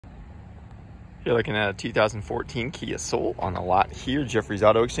You're looking at a 2014 Kia Soul on the lot here, Jeffrey's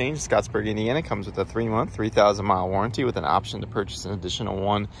Auto Exchange, Scottsburg, Indiana. Comes with a 3-month, 3,000-mile warranty with an option to purchase an additional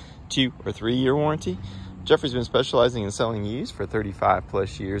 1, 2, or 3-year warranty. Jeffrey's been specializing in selling used for 35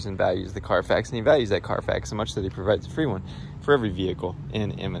 plus years and values the Carfax, and he values that Carfax so much that he provides a free one for every vehicle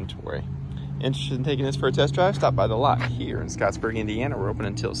in inventory. Interested in taking this for a test drive? Stop by the lot here in Scottsburg, Indiana. We're open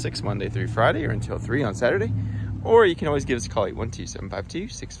until 6 Monday through Friday, or until 3 on Saturday. Or you can always give us a call,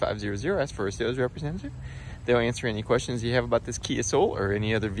 812-752-6500. Ask for a sales representative. They'll answer any questions you have about this Kia Soul or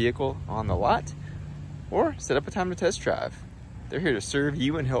any other vehicle on the lot, or set up a time to test drive. They're here to serve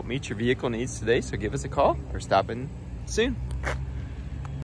you and help meet your vehicle needs today, so give us a call or stop in soon.